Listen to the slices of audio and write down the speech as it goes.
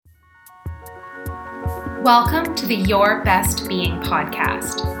Welcome to the Your Best Being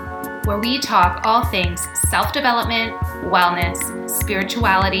podcast, where we talk all things self-development, wellness,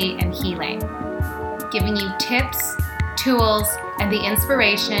 spirituality, and healing, giving you tips, tools, and the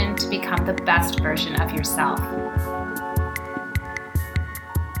inspiration to become the best version of yourself.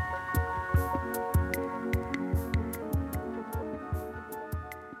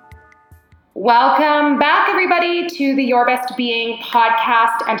 Welcome back, everybody, to the Your Best Being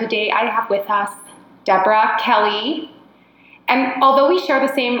podcast. And today I have with us Deborah Kelly. And although we share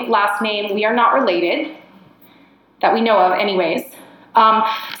the same last name, we are not related, that we know of anyways.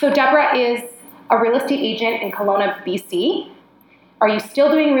 So Deborah is a real estate agent in Kelowna, BC. Are you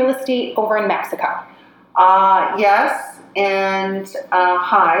still doing real estate over in Mexico? Yes. And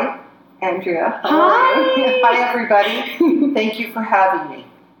hi, Andrea. Hi. Hi, everybody. Thank you for having me.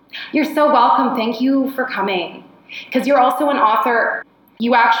 You're so welcome. Thank you for coming. Because you're also an author.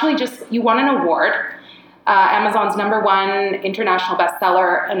 You actually you won an award, Amazon's #1 international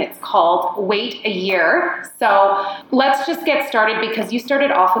bestseller, and it's called Wait a Year. So let's just get started because you started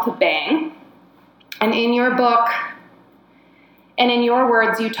off with a bang. And in your book, and in your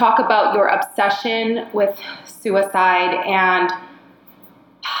words, you talk about your obsession with suicide. And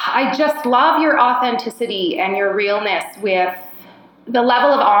I just love your authenticity and your realness with the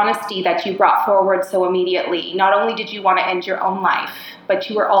level of honesty that you brought forward so immediately. Not only did you want to end your own life, but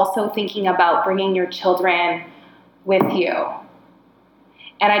you were also thinking about bringing your children with you.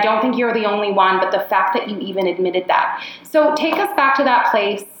 And I don't think you're the only one, but the fact that you even admitted that. So take us back to that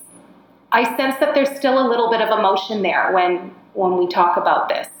place. I sense that there's still a little bit of emotion there when we talk about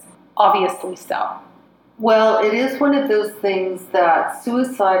this. Obviously so. Well, it is one of those things that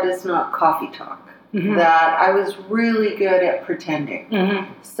suicide is not coffee talk. Mm-hmm. That I was really good at pretending.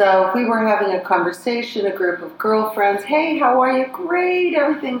 Mm-hmm. So if we were having a conversation, a group of girlfriends, hey, how are you? Great,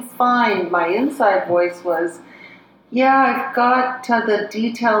 everything's fine. My inside voice was, yeah, I've got the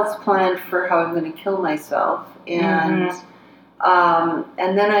details planned for how I'm going to kill myself. And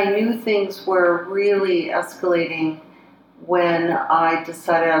and then I knew things were really escalating when I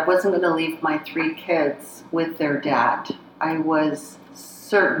decided I wasn't going to leave my 3 kids with their dad. I was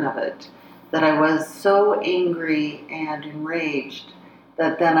certain of it. That I was so angry and enraged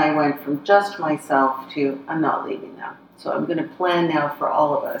that then I went from just myself to I'm not leaving them. So I'm going to plan now for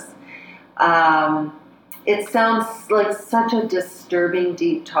all of us. It sounds like such a disturbing,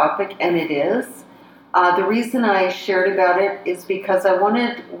 deep topic, and it is. The reason I shared about it is because I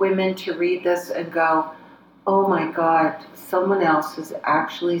wanted women to read this and go, oh my God, someone else is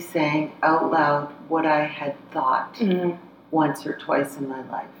actually saying out loud what I had thought once or twice in my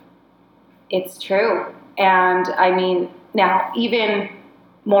life. It's true. And I mean, now even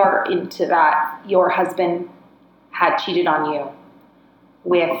more into that, your husband had cheated on you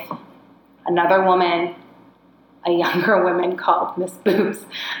with another woman, a younger woman called Miss Boobs.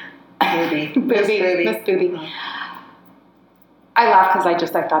 Miss Booby. I laugh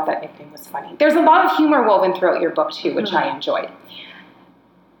because I thought that nickname was funny. There's a lot of humor woven throughout your book too, which I enjoyed.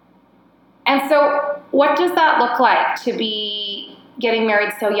 And so what does that look like to be getting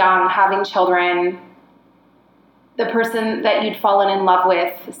married so young, having children, the person that you'd fallen in love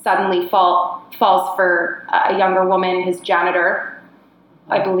with suddenly falls for a younger woman, his janitor.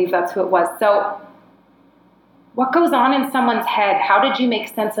 I believe that's who it was. So what goes on in someone's head? How did you make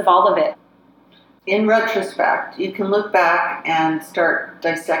sense of all of it? In retrospect, you can look back and start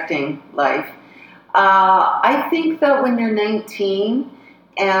dissecting life. I think that when you're 19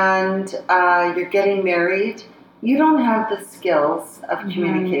 and you're getting married, you don't have the skills of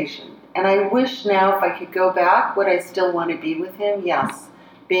communication. And I wish now if I could go back, would I still want to be with him? Yes.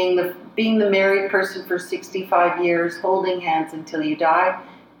 Being the married person for 65 years, holding hands until you die.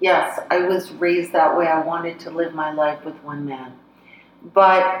 Yes, I was raised that way. I wanted to live my life with one man.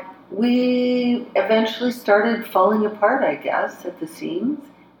 But we eventually started falling apart, I guess, at the seams.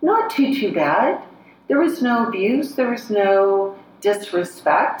 Not too bad. There was no abuse. There was no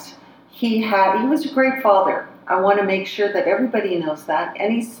disrespect. He was a great father. I want to make sure that everybody knows that.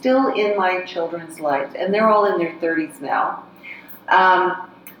 And he's still in my children's lives. And they're all in their 30s now.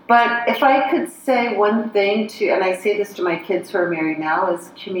 But if I could say one thing and I say this to my kids who are married now,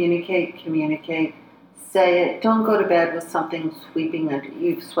 is communicate. Say it. Don't go to bed with something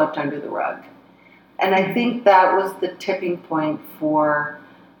you've swept under the rug. And I think that was the tipping point for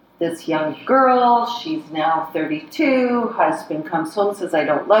this young girl. She's now 32. Husband comes home, says, I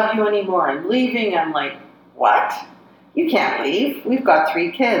don't love you anymore. I'm leaving. I'm like, what? You can't leave. We've got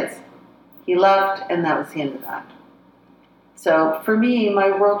 3 kids. He left, and that was the end of that. So for me,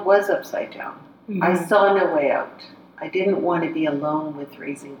 my world was upside down. Mm-hmm. I saw no way out. I didn't want to be alone with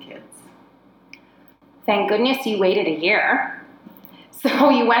raising kids. Thank goodness you waited a year. So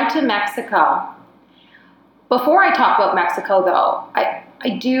you went to Mexico. Before I talk about Mexico, though, I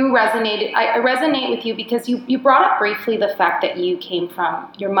resonate with you because you brought up briefly the fact that you came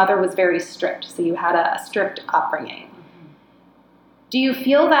from, your mother was very strict, so you had a strict upbringing. Do you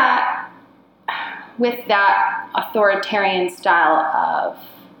feel that with that authoritarian style of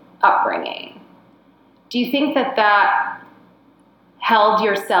upbringing, do you think that held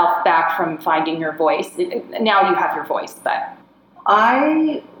yourself back from finding your voice? Now you have your voice, but...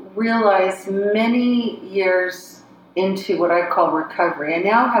 I realized many years into what I call recovery, I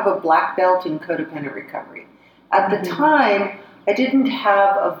now have a black belt in codependent recovery. At the time, I didn't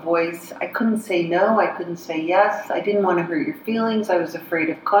have a voice. I couldn't say no. I couldn't say yes. I didn't want to hurt your feelings. I was afraid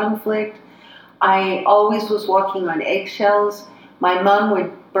of conflict. I always was walking on eggshells. My mom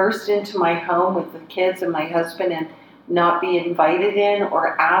would burst into my home with the kids and my husband and not be invited in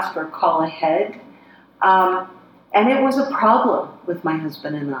or ask or call ahead. And it was a problem with my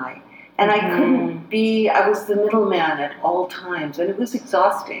husband and I. And I couldn't be, I was the middleman at all times. And it was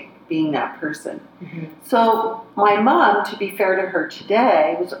exhausting being that person. So my mom, to be fair to her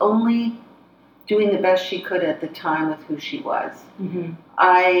today, was only doing the best she could at the time with who she was.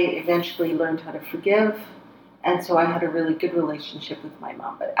 I eventually learned how to forgive. And so I had a really good relationship with my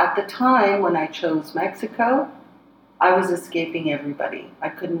mom. But at the time when I chose Mexico, I was escaping everybody. I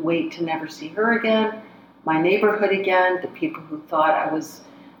couldn't wait to never see her again, my neighborhood again, the people who thought I was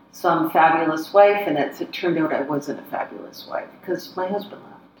some fabulous wife, and it turned out I wasn't a fabulous wife because my husband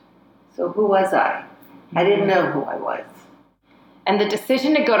left. So who was I? I didn't know who I was. And the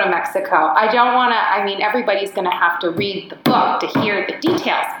decision to go to Mexico, I don't want to, I mean, everybody's going to have to read the book to hear the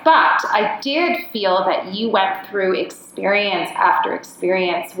details, but I did feel that you went through experience after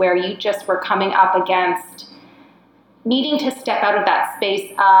experience where you just were coming up against needing to step out of that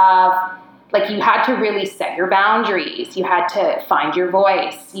space of, like, you had to really set your boundaries. You had to find your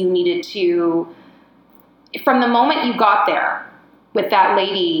voice. You needed to, from the moment you got there with that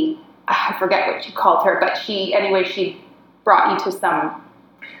lady, I forget what you called her, but she brought you to some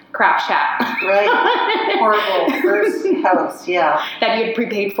crap shack. Right. Horrible first house, yeah. That you had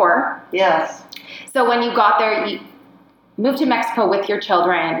prepaid for. Yes. So when you got there, you moved to Mexico with your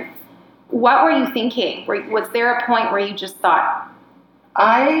children. What were you thinking? Was there a point where you just thought...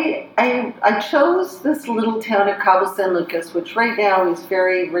 I chose this little town of Cabo San Lucas, which right now is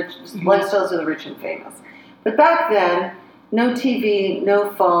very rich, lifestyles of the rich and famous. But back then, no TV,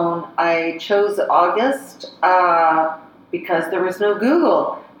 no phone. I chose August because there was no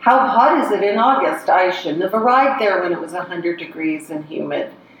Google. How hot is it in August? I shouldn't have arrived there when it was 100 degrees and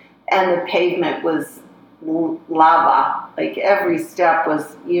humid. And the pavement was lava. Like every step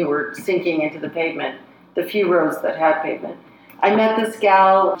was, you were sinking into the pavement, the few roads that had pavement. I met this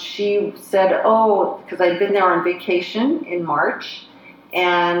gal. She said, because I'd been there on vacation in March.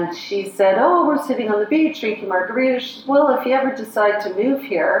 And she said, we're sitting on the beach drinking margaritas. She said, well, if you ever decide to move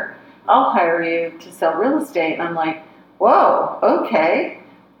here, I'll hire you to sell real estate. And I'm like, whoa, okay.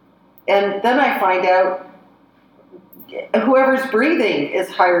 And then I find out whoever's breathing is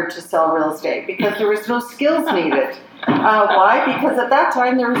hired to sell real estate because there was no skills needed. Why? Because at that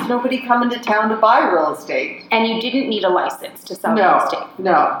time, there was nobody coming to town to buy real estate. And you didn't need a license to sell real estate?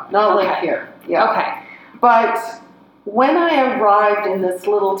 No, not like here. Yeah. Okay. But when I arrived in this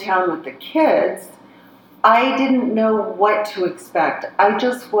little town with the kids, I didn't know what to expect. I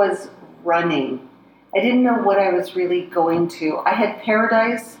just was running. I didn't know what I was really going to. I had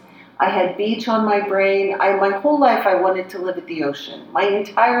paradise. I had beach on my brain. My whole life, I wanted to live at the ocean. My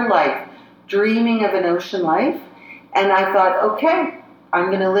entire life, dreaming of an ocean life. And I thought, okay, I'm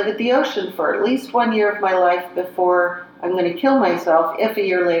going to live at the ocean for at least 1 year of my life before I'm going to kill myself, if a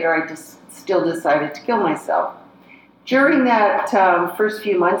year later I just still decided to kill myself. During that first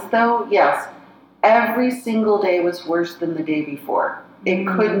few months, though, yes, every single day was worse than the day before. It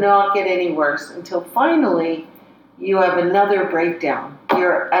could not get any worse until finally you have another breakdown.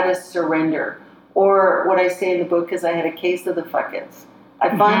 You're at a surrender. Or what I say in the book is I had a case of the fuck-its.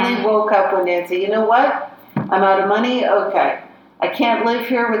 I finally woke up one day and said, you know what? I'm out of money? Okay. I can't live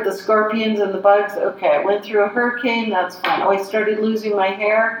here with the scorpions and the bugs? Okay. I went through a hurricane? That's fine. I started losing my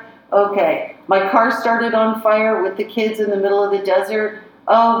hair? Okay. My car started on fire with the kids in the middle of the desert?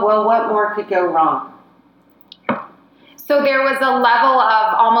 Oh, well, what more could go wrong? So there was a level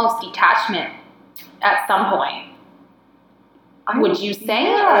of almost detachment at some point. Would you say?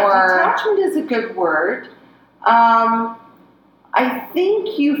 Yeah, detachment is a good word. I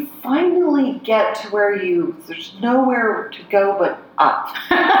think you finally get to where there's nowhere to go but up.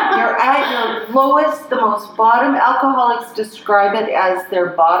 You're at your lowest, the most bottom. Alcoholics describe it as their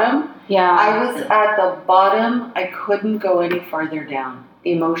bottom. Yeah. I was at the bottom. I couldn't go any farther down.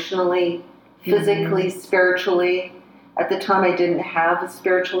 Emotionally, physically, spiritually. At the time I didn't have a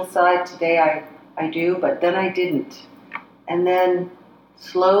spiritual side. Today I do, but then I didn't. And then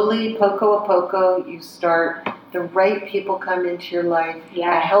slowly, poco a poco, you start, the right people come into your life.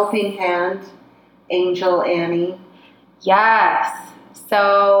 Yes. A helping hand, Angel Annie. Yes.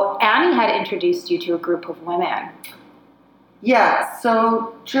 So Annie had introduced you to a group of women. Yeah,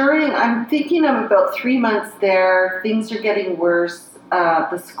 so I'm thinking I'm about 3 months there. Things are getting worse.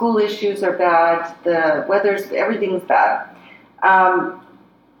 The school issues are bad. The everything's bad.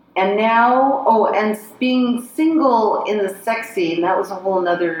 And now, and being single in the sex scene, that was a whole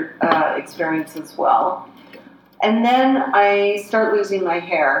other experience as well. And then I start losing my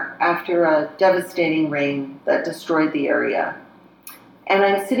hair after a devastating rain that destroyed the area. And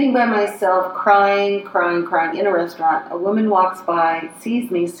I'm sitting by myself, crying in a restaurant. A woman walks by, sees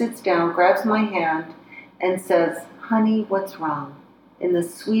me, sits down, grabs my hand, and says, "Honey, what's wrong?" in the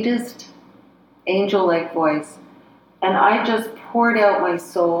sweetest angel-like voice. And I just poured out my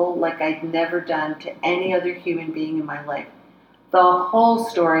soul like I'd never done to any other human being in my life. The whole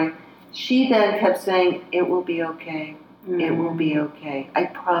story. She then kept saying, "It will be okay. It will be okay. I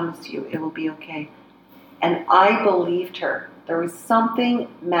promise you, it will be okay." And I believed her. There was something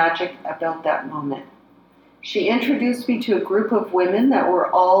magic about that moment. She introduced me to a group of women that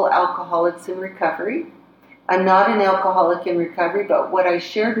were all alcoholics in recovery. I'm not an alcoholic in recovery, but what I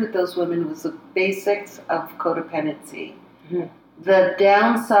shared with those women was the basics of codependency. Mm-hmm. The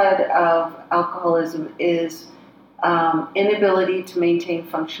downside of alcoholism is inability to maintain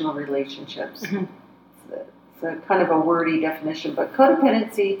functional relationships. Mm-hmm. It's a kind of a wordy definition, but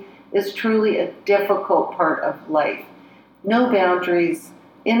codependency is truly a difficult part of life. No boundaries,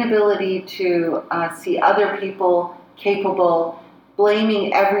 inability to see other people capable,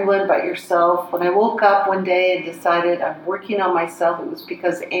 blaming everyone but yourself. When I woke up one day and decided I'm working on myself, it was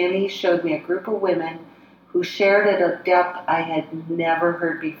because Annie showed me a group of women who shared at a depth I had never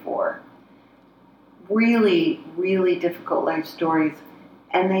heard before. Really, really difficult life stories,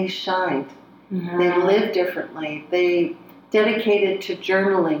 and they shined. Mm-hmm. They lived differently. They dedicated to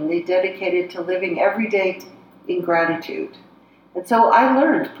journaling. They dedicated to living every day in gratitude. And so I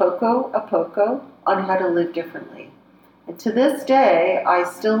learned poco a poco on how to live differently. And to this day, I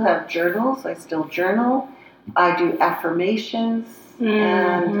still have journals. I still journal. I do affirmations. Mm-hmm.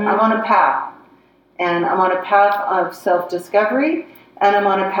 And I'm on a path. And I'm on a path of self-discovery. And I'm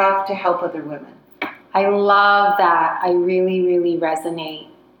on a path to help other women. I love that. I really, really resonate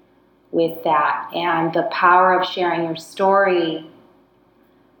with that. And the power of sharing your story.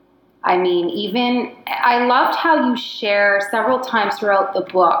 I mean, I loved how you share several times throughout the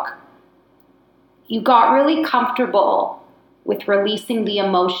book. You got really comfortable with releasing the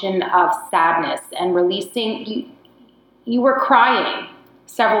emotion of sadness and releasing, you were crying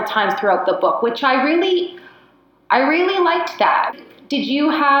several times throughout the book, which I really liked that. Did you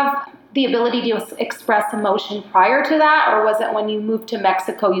have the ability to express emotion prior to that, or was it when you moved to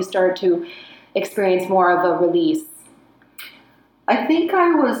Mexico you started to experience more of a release? I think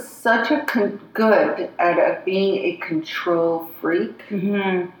I was such good at being a control freak.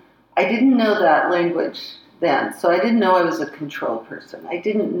 Mm-hmm. I didn't know that language then, so I didn't know I was a control person. I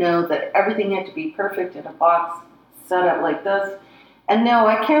didn't know that everything had to be perfect in a box set up like this. And no,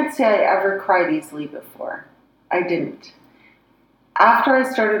 I can't say I ever cried easily before. I didn't. After I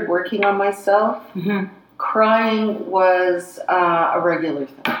started working on myself, mm-hmm. crying was a regular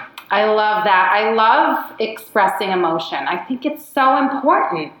thing. I love that. I love expressing emotion. I think it's so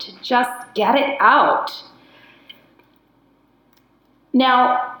important to just get it out.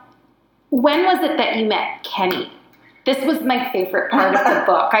 Now, when was it that you met Kenny? This was my favorite part of the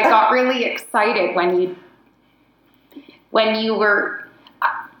book. I got really excited when you were...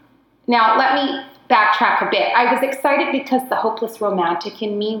 Now, let me backtrack a bit. I was excited because the hopeless romantic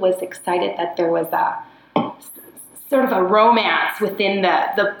in me was excited that there was a sort of a romance within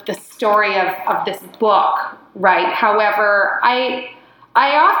the story of this book, right? However, I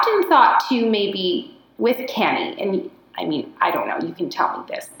often thought too, maybe with Kenny, and I mean, I don't know, you can tell me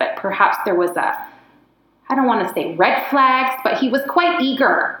this, but perhaps there was I don't want to say red flags, but he was quite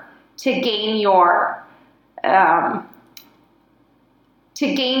eager to gain your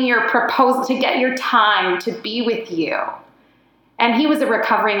proposal, to get your time, to be with you. And he was a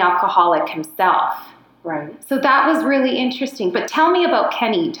recovering alcoholic himself. Right. So that was really interesting. But tell me about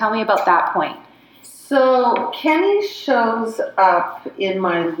Kenny. Tell me about that point. So Kenny shows up in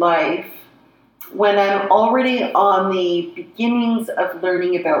my life when I'm already on the beginnings of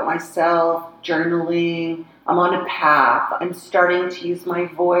learning about myself, journaling. I'm on a path. I'm starting to use my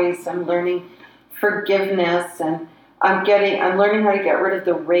voice. I'm learning forgiveness, and I'm learning how to get rid of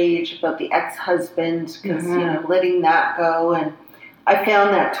the rage about the ex-husband, because I'm letting that go. And I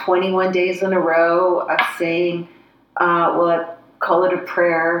found that 21 days in a row of saying, I call it a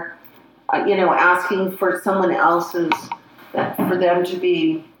prayer, asking for someone else's, for them to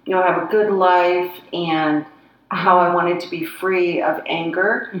be, have a good life, and how I wanted to be free of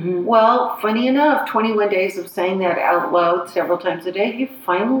anger. Mm-hmm. Well, funny enough, 21 days of saying that out loud several times a day, you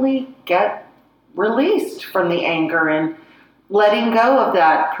finally get released from the anger and letting go of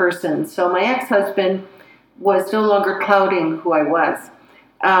that person. So my ex-husband was no longer clouding who I was.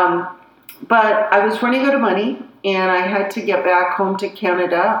 But I was running out of money, and I had to get back home to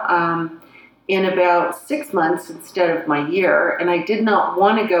Canada in about 6 months instead of my year. And I did not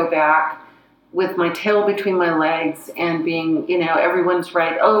want to go back with my tail between my legs and being, everyone's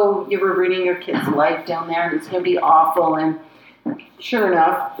right. Oh, you were ruining your kid's life down there, and it's going to be awful. And sure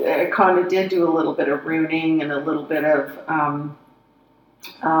enough, it kind of did do a little bit of ruining and a little bit of,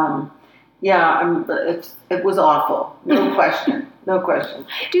 it was awful. No question. No question.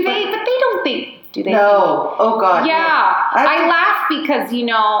 Do they? But they don't think. Do they? No. Oh God. Yeah. No. I laugh because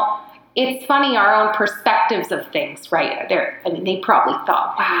it's funny, our own perspectives of things, right? They probably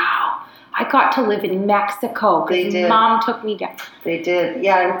thought, wow, I got to live in Mexico because Mom took me down. They did.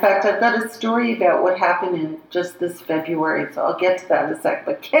 Yeah, in fact, I've got a story about what happened in just this February, so I'll get to that in a sec.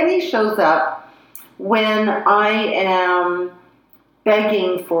 But Kenny shows up when I am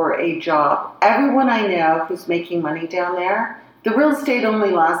begging for a job. Everyone I know who's making money down there, the real estate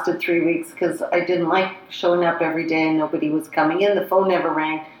only lasted 3 weeks because I didn't like showing up every day and nobody was coming in. The phone never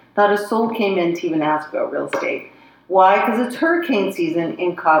rang. Not a soul came in to even ask about real estate. Why? Because it's hurricane season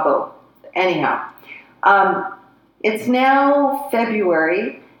in Cabo. Anyhow, it's now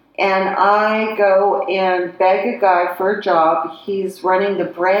February, and I go and beg a guy for a job. He's running the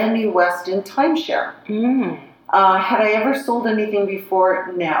brand new Westin timeshare. Had I ever sold anything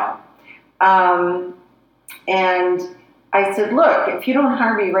before? No. And I said, look, if you don't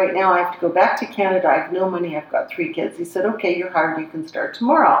hire me right now, I have to go back to Canada. I have no money. I've got 3 kids. He said, okay, you're hired. You can start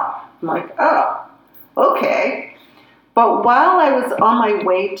tomorrow. I'm like, oh, okay. But while I was on my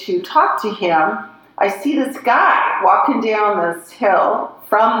way to talk to him, I see this guy walking down this hill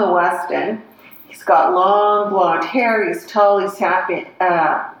from the Westin. He's got long blonde hair. He's tall. He's happy,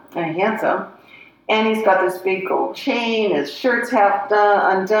 and handsome. And he's got this big gold chain. His shirt's half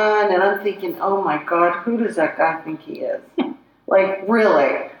undone. And I'm thinking, oh my God, who does that guy think he is? Like,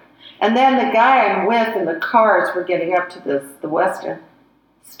 really? And then the guy I'm with in the car as we're getting up to the Westin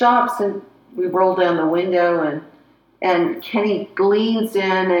stops, and we roll down the window, and Kenny leans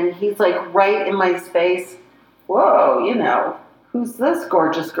in, and he's like right in my space. Whoa, who's this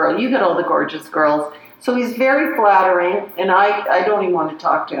gorgeous girl? You get all the gorgeous girls. So he's very flattering, and I don't even want to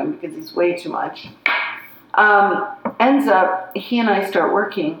talk to him because he's way too much. Ends up, he and I start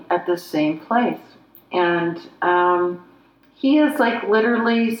working at the same place. And he is like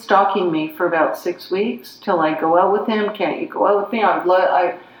literally stalking me for about 6 weeks till I go out with him. Can't you go out with me?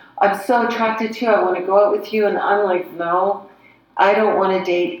 I'm so attracted to you. I want to go out with you. And I'm like, no, I don't want to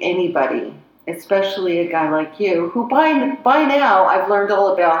date anybody, especially a guy like you, who by now I've learned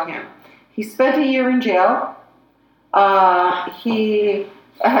all about him. He spent a year in jail. He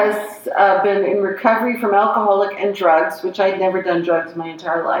has been in recovery from alcoholic and drugs, which I'd never done drugs my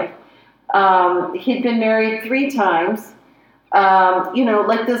entire life. He'd been married 3 times.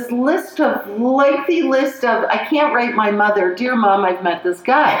 Like this lengthy list of, I can't write my mother, dear Mom, I've met this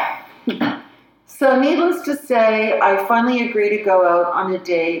guy. So needless to say, I finally agreed to go out on a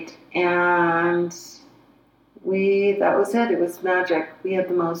date, and that was it. It was magic. We had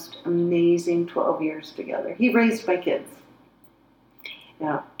the most amazing 12 years together. He raised my kids.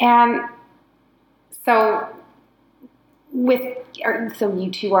 Yeah. And so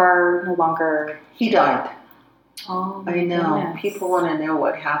you two are no longer... He died. Oh, I know. Goodness. People want to know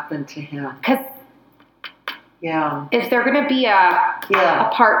what happened to him. Yeah. Is there going to be a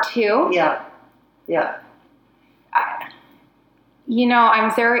part 2? Yeah. Yeah.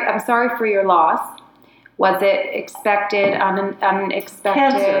 I'm sorry for your loss. Was it expected, unexpected?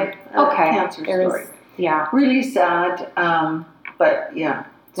 Cancer. Okay. Cancer story. Yeah. Really sad. But yeah.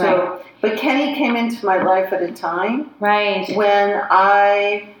 So, right. But Kenny came into my life at a time. Right. When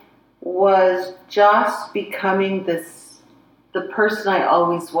I was just becoming the person I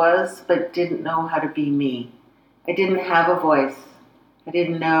always was, but didn't know how to be me. I didn't have a voice. I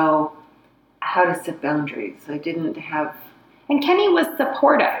didn't know how to set boundaries. I didn't have. And Kenny was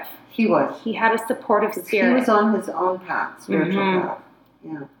supportive. He was. He had a supportive spirit. He was on his own path, spiritual path.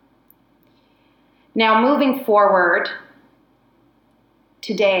 Yeah. Now, moving forward,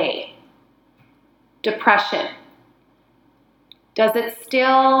 today, depression. Does it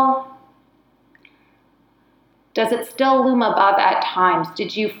still loom above at times?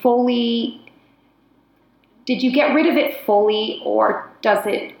 Did you get rid of it fully, or does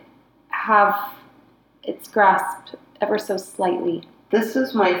it have its grasp ever so slightly? This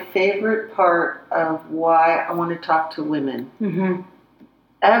is my favorite part of why I want to talk to women. Mm-hmm.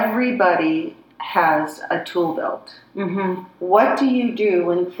 Everybody has a tool belt. Mm-hmm. What do you do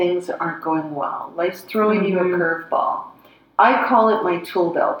when things aren't going well? Life's throwing you a curveball. I call it my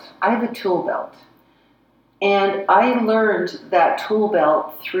tool belt. I have a tool belt. And I learned that tool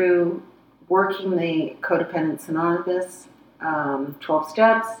belt through working the Codependence Anonymous, 12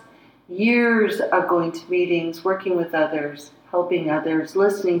 steps, years of going to meetings, working with others, helping others,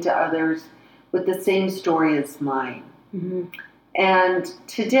 listening to others with the same story as mine. Mm-hmm. And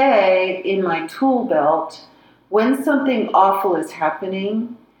today, in my tool belt, when something awful is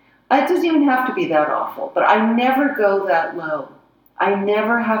happening, it doesn't even have to be that awful, but I never go that low. I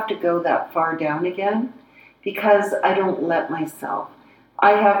never have to go that far down again because I don't let myself.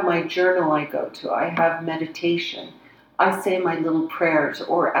 I have my journal I go to. I have meditation. I say my little prayers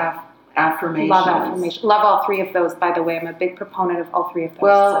or affirmations. Love affirmation. Love all three of those, by the way. I'm a big proponent of all three of those.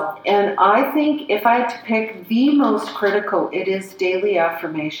 Well, and I think if I had to pick the most critical, it is daily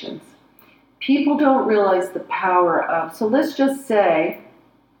affirmations. People don't realize the power of, so let's just say,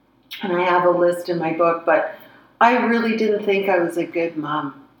 and I have a list in my book, but I really didn't think I was a good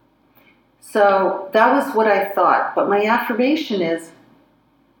mom. So that was what I thought. But my affirmation is,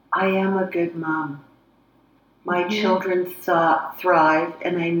 I am a good mom. My children thrive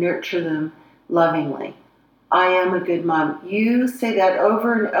and I nurture them lovingly. I am a good mom. You say that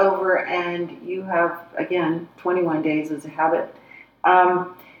over and over, and you have, again, 21 days as a habit.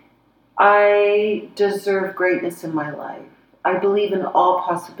 I deserve greatness in my life. I believe in all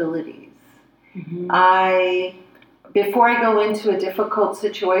possibilities. Mm-hmm. Before I go into a difficult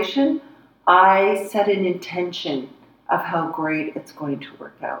situation, I set an intention of how great it's going to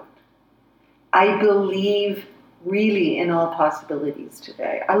work out. I believe really in all possibilities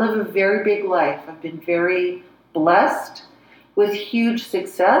today. I live a very big life. I've been very blessed with huge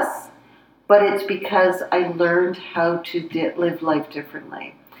success, but it's because I learned how to live life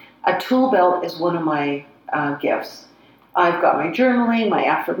differently. A tool belt is one of my gifts. I've got my journaling, my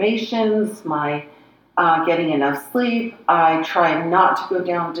affirmations, my getting enough sleep. I try not to go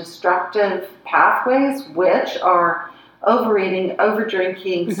down destructive pathways, which are overeating,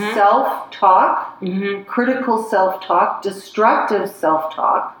 overdrinking, self-talk, critical self-talk, destructive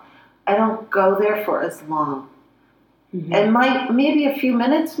self-talk. I don't go there for as long. And maybe a few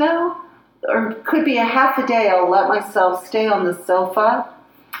minutes now, or could be a half a day, I'll let myself stay on the sofa.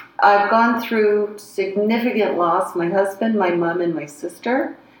 I've gone through significant loss, my husband, my mom, and my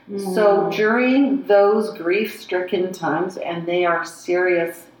sister. So during those grief-stricken times, and they are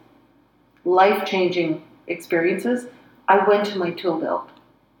serious, life-changing experiences, I went to my tool belt.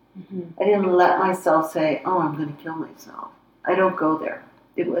 I didn't let myself say, oh, I'm going to kill myself. I don't go there.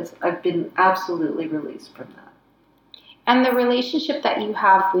 I've been absolutely released from that. And the relationship that you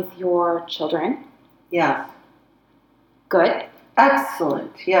have with your children? Yes. Good.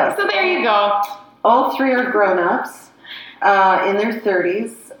 Excellent, yes. So there you go. All three are grown-ups in their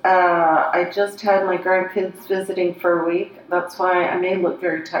 30s. I just had my grandkids visiting for a week. That's why I may look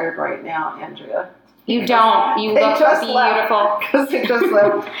very tired right now, Andrea. You don't. You look beautiful. Because they just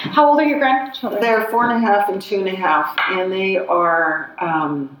left. How old are your grandchildren? They're 4.5 and 2.5, and they are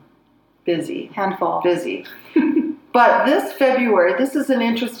busy. Handful. Busy. But this February, this is an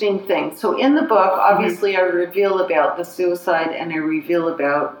interesting thing. So in the book, obviously, I reveal about the suicide, and I reveal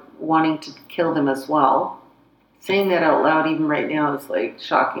about wanting to kill them as well. Saying that out loud, even right now, is like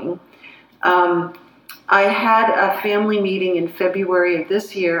shocking. I had a family meeting in February of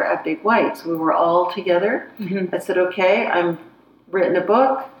this year at Big White's. We were all together. I said, okay, I've written a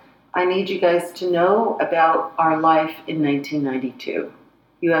book. I need you guys to know about our life in 1992.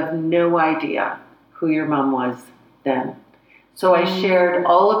 You have no idea who your mom was then. So I shared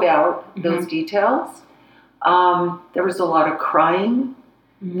all about those details. There was a lot of crying.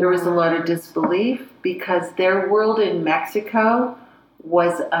 There was a lot of disbelief because their world in Mexico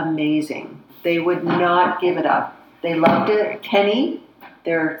was amazing. They would not give it up. They loved it. Kenny,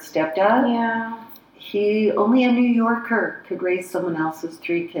 their stepdad, only a New Yorker could raise someone else's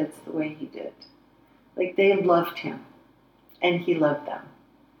 3 kids the way he did. Like, they loved him, and he loved them.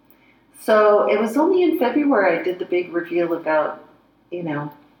 So it was only in February I did the big reveal about,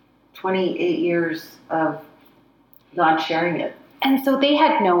 28 years of not sharing it. And so they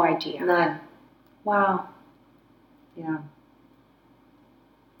had no idea. None. Wow. Yeah.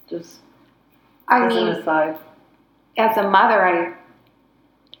 Just I as mean, an aside. as a mother,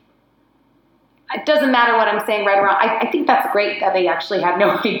 it doesn't matter what I'm saying right or wrong. I think that's great that they actually had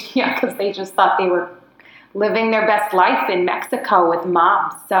no idea because they just thought they were living their best life in Mexico with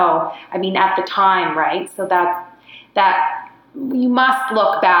mom. So, I mean, at the time, right? So that you must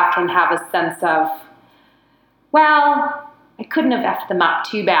look back and have a sense of, well, I couldn't have effed them up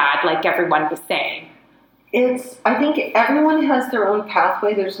too bad, like everyone was saying. I think everyone has their own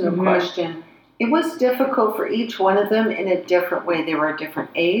pathway. There's no question. It was difficult for each one of them in a different way. They were a different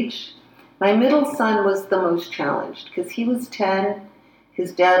age. My middle son was the most challenged because he was 10.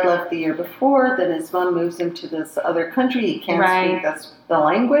 His dad left the year before. Then his mom moves him to this other country. He can't speak the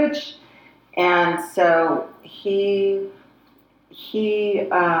language. And so he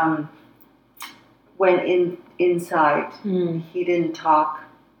went inside. He didn't talk.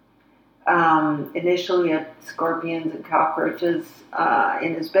 Initially, he had scorpions and cockroaches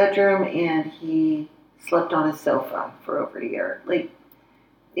in his bedroom, and he slept on his sofa for over a year.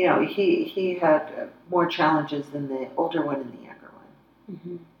 He had more challenges than the older one and the younger one.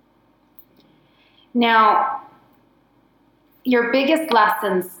 Mm-hmm. Now, your biggest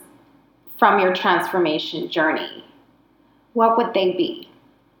lessons from your transformation journey, what would they be?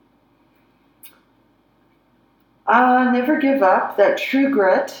 Never give up. That true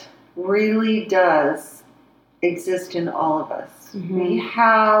grit really does exist in all of us.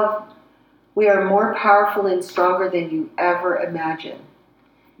 Mm-hmm. We are more powerful and stronger than you ever imagined.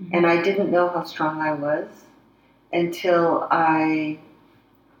 Mm-hmm. And I didn't know how strong I was until I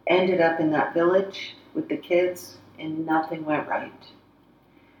ended up in that village with the kids and nothing went right.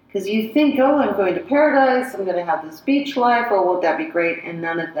 Because you think, I'm going to paradise, I'm going to have this beach life, won't that be great? And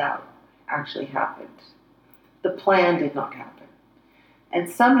none of that actually happened. The plan did not happen. And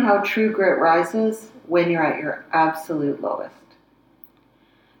somehow true grit rises when you're at your absolute lowest.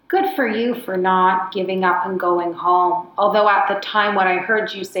 Good for you for not giving up and going home. Although at the time, what I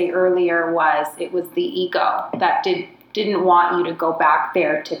heard you say earlier was it was the ego that didn't want you to go back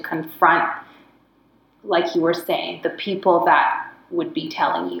there to confront, like you were saying, the people that would be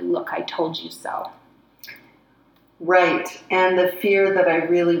telling you, look, I told you so. Right. And the fear that I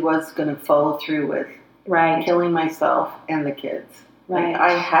really was going to follow through with. Right. Killing myself and the kids. Right.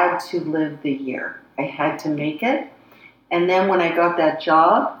 I had to live the year. I had to make it. And then when I got that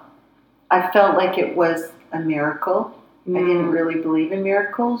job, I felt like it was a miracle. I didn't really believe in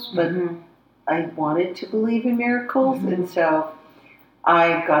miracles, but I wanted to believe in miracles. And so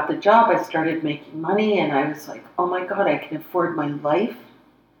I got the job. I started making money, and I was like, oh my God, I can afford my life,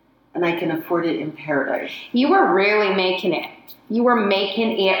 and I can afford it in paradise. You were really making it. You were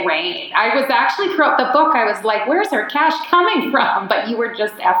making it rain. I was actually, throughout the book, I was like, where's her cash coming from? But you were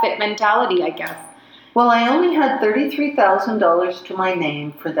just F it mentality, I guess. Well, I only had $33,000 to my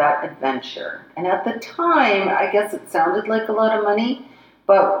name for that adventure. And at the time, I guess it sounded like a lot of money,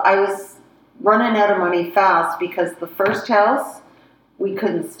 but I was running out of money fast because the first house, we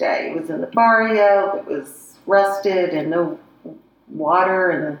couldn't stay. It was in the barrio, it was rusted and no water,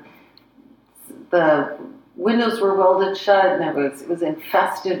 and the windows were welded shut, and it was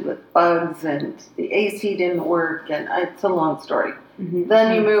infested with bugs, and the AC didn't work, and it's a long story. Mm-hmm.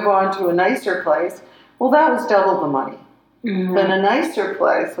 Then you move on to a nicer place. Well, that was double the money. Mm-hmm. Then a nicer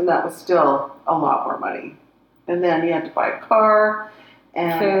place, and that was still a lot more money. And then you had to buy a car,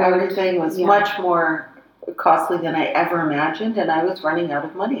 and food. Everything was much more costly than I ever imagined, and I was running out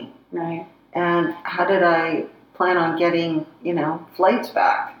of money. Right. And how did I plan on getting, flights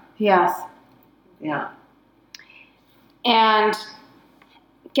back? Yes. Yeah. And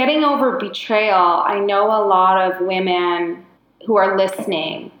getting over betrayal, I know a lot of women who are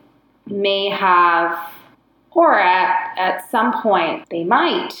listening may have, or at some point they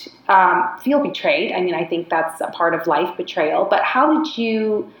might feel betrayed. I mean, I think that's a part of life, betrayal. But how did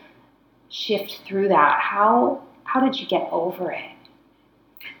you shift through that? How did you get over it?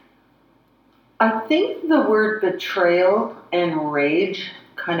 I think the word betrayal and rage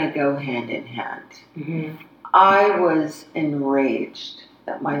kind of go hand in hand. Mm-hmm. I was enraged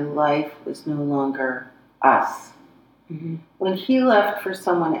that my life was no longer us. Mm-hmm. When he left for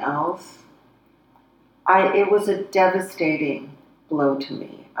someone else, it was a devastating blow to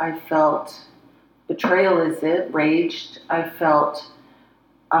me. I felt betrayal is it, raged. I felt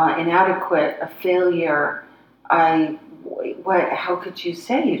inadequate, a failure. How could you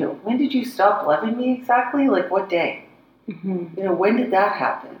say, when did you stop loving me exactly? Like what day? Mm-hmm. When did that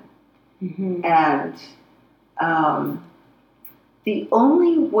happen? Mm-hmm. And the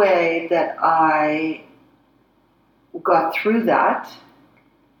only way that I got through that,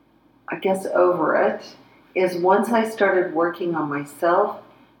 I guess over it, is once I started working on myself.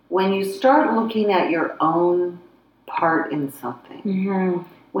 When you start looking at your own part in something, Mm-hmm.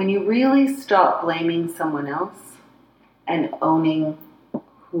 when you really stop blaming someone else and owning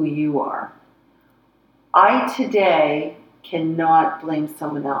who you are. I today cannot blame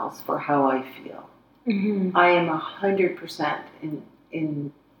someone else for how I feel. Mm-hmm. I am 100%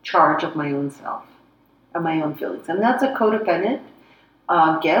 in charge of my own self and my own feelings. And that's a codependent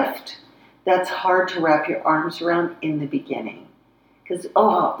gift that's hard to wrap your arms around in the beginning. Because,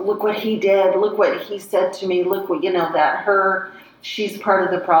 oh, look what he did. Look what he said to me. Look what, she's part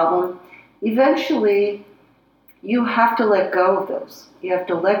of the problem. Eventually, you have to let go of those. You have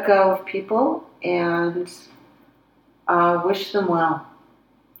to let go of people and wish them well.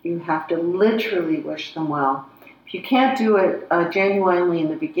 You have to literally wish them well. If you can't do it genuinely in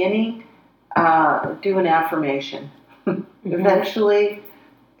the beginning, do an affirmation. Mm-hmm. Eventually,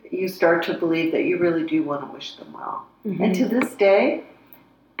 you start to believe that you really do want to wish them well. Mm-hmm. And to this day,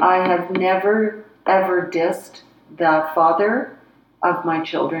 I have never, ever dissed the father of my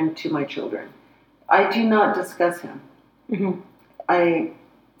children to my children. I do not discuss him. Mm-hmm.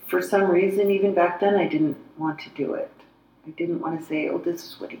 For some reason, even back then, I didn't want to do it. I didn't want to say, oh, this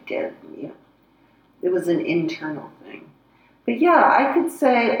is what he did. It was an internal thing. But yeah, I could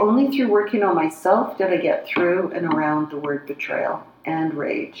say only through working on myself did I get through and around the word betrayal and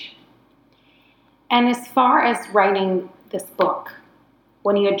rage. And as far as writing this book,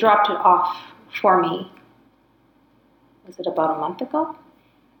 when you had dropped it off for me, was it about a month ago?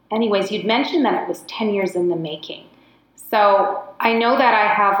 Anyways, you'd mentioned that it was 10 years in the making. So I know that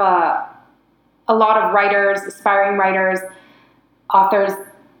I have a lot of writers, aspiring writers, authors.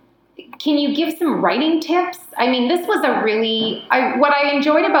 Can you give some writing tips? I mean, this was what I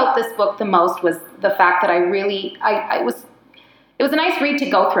enjoyed about this book the most was the fact that it was a nice read to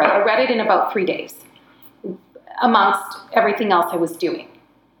go through. I read it in about 3 days amongst everything else I was doing.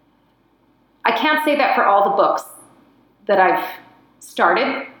 I can't say that for all the books that I've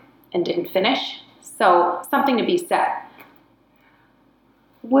started and didn't finish. So something to be said.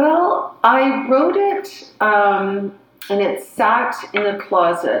 Well, I wrote it and it sat in a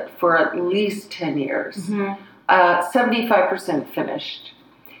closet for at least 10 years, 75% finished.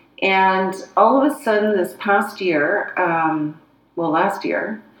 And all of a sudden this past year, last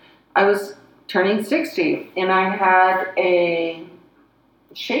year, I was turning 60 and I had a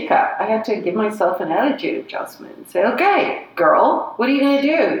shake-up. I had to give myself an attitude adjustment and say, okay, girl, what are you going to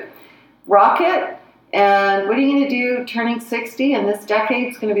do? Rock it? And what are you going to do turning 60? And this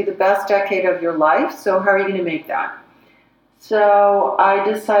decade is going to be the best decade of your life. So how are you going to make that? So I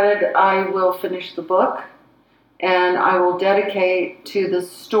decided I will finish the book and I will dedicate to the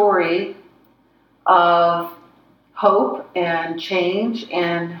story of hope and change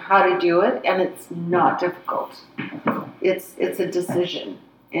and how to do it. And it's not difficult. It's a decision.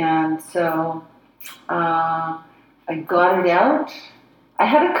 And so I got it out. I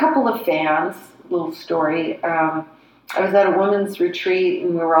had a couple of fans. Little story. I was at a women's retreat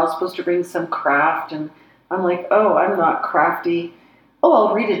and we were all supposed to bring some craft and I'm like, oh, I'm not crafty. Oh,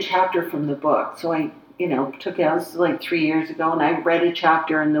 I'll read a chapter from the book. So I, took it out. This was like 3 years ago and I read a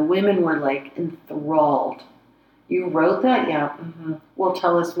chapter and the women were like enthralled. You wrote that? Yeah. Mm-hmm. Well,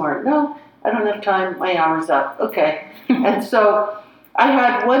 tell us more. No, I don't have time. My hour's up. Okay. And so I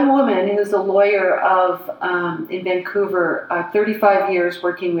had one woman who's a lawyer in Vancouver, 35 years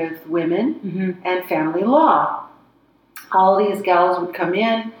working with women and family law. All these gals would come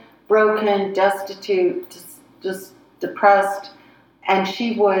in, broken, destitute, just depressed, and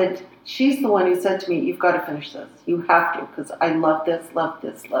she's the one who said to me, you've got to finish this. You have to, because I love this, love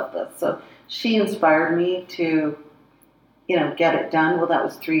this, love this. So she inspired me to, get it done. Well, that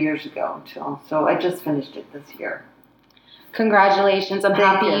was 3 years ago so I just finished it this year. Congratulations. I'm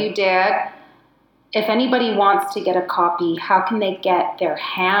happy you did. If anybody wants to get a copy, how can they get their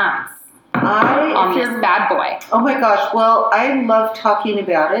hands on this bad boy? Oh my gosh. Well, I love talking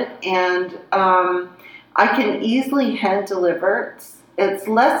about it and I can easily hand deliver. It's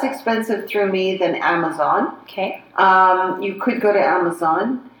less expensive through me than Amazon. Okay. You could go to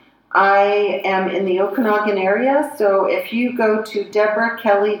Amazon. I am in the Okanagan area, so if you go to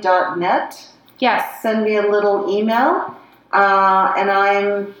deborahkelly.net, yes, send me a little email. And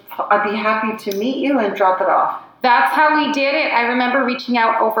I'd be happy to meet you and drop it off. That's how we did it. I remember reaching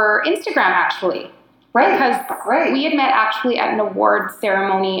out over Instagram, actually. Right. Because we had met actually at an award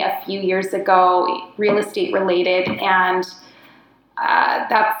ceremony a few years ago, real estate related, and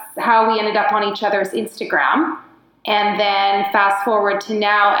that's how we ended up on each other's Instagram. And then fast forward to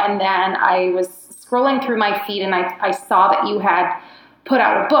now, and then I was scrolling through my feed and I saw that you had put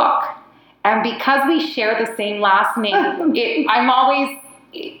out a book. And because we share the same last name, I'm always,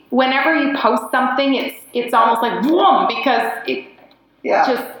 whenever you post something, it's almost like boom, because it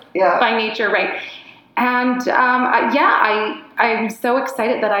just by nature, right? And I'm so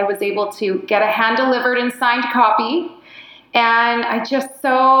excited that I was able to get a hand-delivered and signed copy. And I just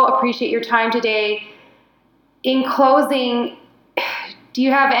so appreciate your time today. In closing, do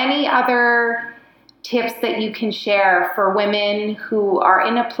you have any other tips that you can share for women who are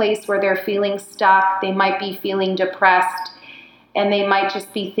in a place where they're feeling stuck, they might be feeling depressed, and they might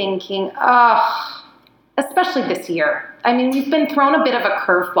just be thinking, especially this year. I mean, we've been thrown a bit of a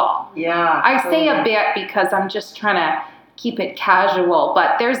curveball. Yeah. I say a bit because I'm just trying to keep it casual,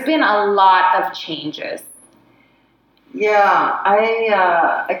 but there's been a lot of changes. Yeah,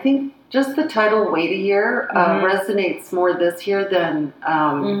 I think just the title "Wait a Year" resonates more this year than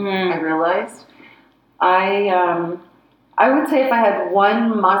I realized. I would say if I had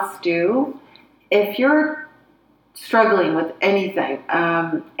one must do, if you're struggling with anything,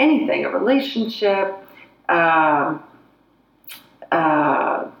 a relationship,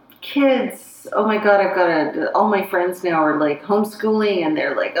 kids. Oh my God, all my friends now are like homeschooling, and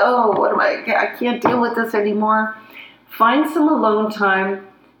they're like, I can't deal with this anymore. Find some alone time,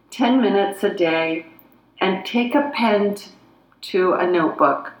 10 minutes a day, and take a pen to a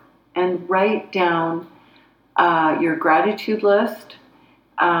notebook and write down your gratitude list.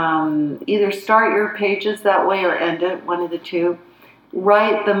 Either start your pages that way or end it, one of the two.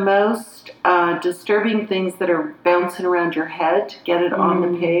 Write the most disturbing things that are bouncing around your head, get it on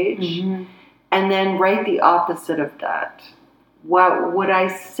the page, and then write the opposite of that. What would I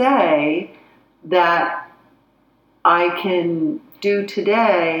say that I can do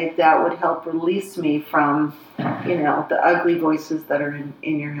today that would help release me from, the ugly voices that are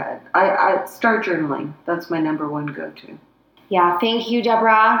in your head? I start journaling. That's my number one go-to. Yeah, thank you,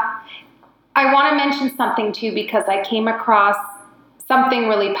 Deborah. I want to mention something too, because I came across something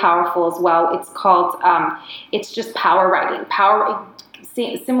really powerful as well. It's called, it's just power writing.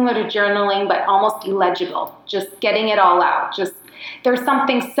 Similar to journaling, but almost illegible. Just getting it all out. There's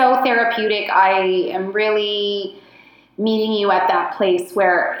something so therapeutic. I am really meeting you at that place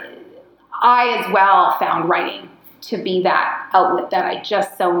where I as well found writing to be that outlet that I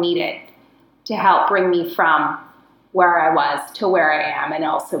just so needed to help bring me from where I was to where I am, and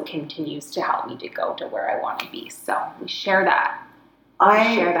also continues to help me to go to where I want to be. So we share that.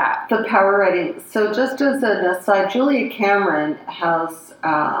 The power writing. So just as an aside, Julia Cameron has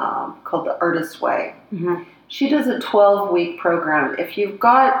called The Artist's Way. Mm-hmm. She does a 12-week program. If you've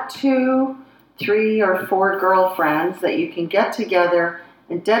got 2, 3, or 4 girlfriends that you can get together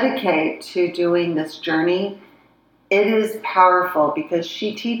and dedicate to doing this journey, it is powerful because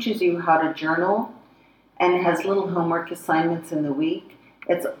she teaches you how to journal and has little homework assignments in the week.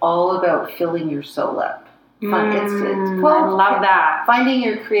 It's all about filling your soul up. I love that. Finding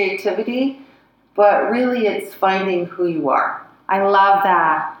your creativity, but really it's finding who you are. I love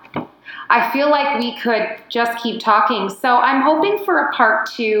that. I feel like we could just keep talking. So I'm hoping for a part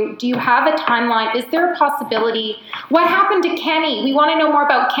 2. Do you have a timeline? Is there a possibility? What happened to Kenny? We want to know more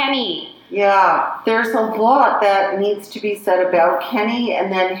about Kenny. Yeah, there's a lot that needs to be said about Kenny,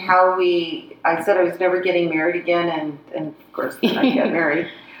 and then how I said I was never getting married again, and of course then I get married.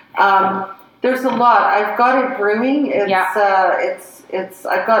 There's a lot. I've got it brewing. I've got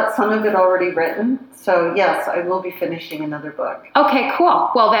some of it already written. So yes, I will be finishing another book. Okay,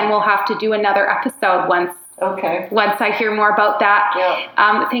 cool. Well, then we'll have to do another episode once I hear more about that.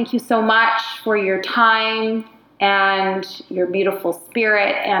 Yeah. Thank you so much for your time and your beautiful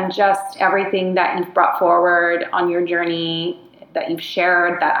spirit and just everything that you've brought forward on your journey that you've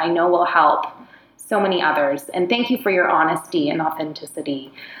shared that I know will help so many others. And thank you for your honesty and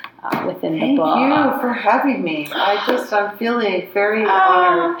authenticity within the book. Thank you for having me. I'm feeling very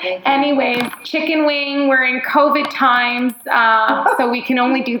honored. Thank you. Anyways, chicken wing. We're in COVID times, so we can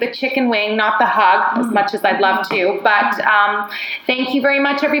only do the chicken wing, not the hug, as much as I'd love to. But thank you very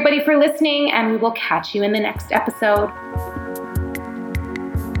much, everybody, for listening, and we will catch you in the next episode.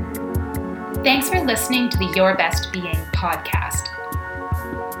 Thanks for listening to the Your Best Being podcast.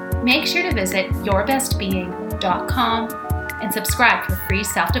 Make sure to visit yourbestbeing.com and subscribe for free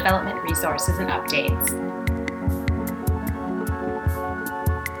self-development resources and updates.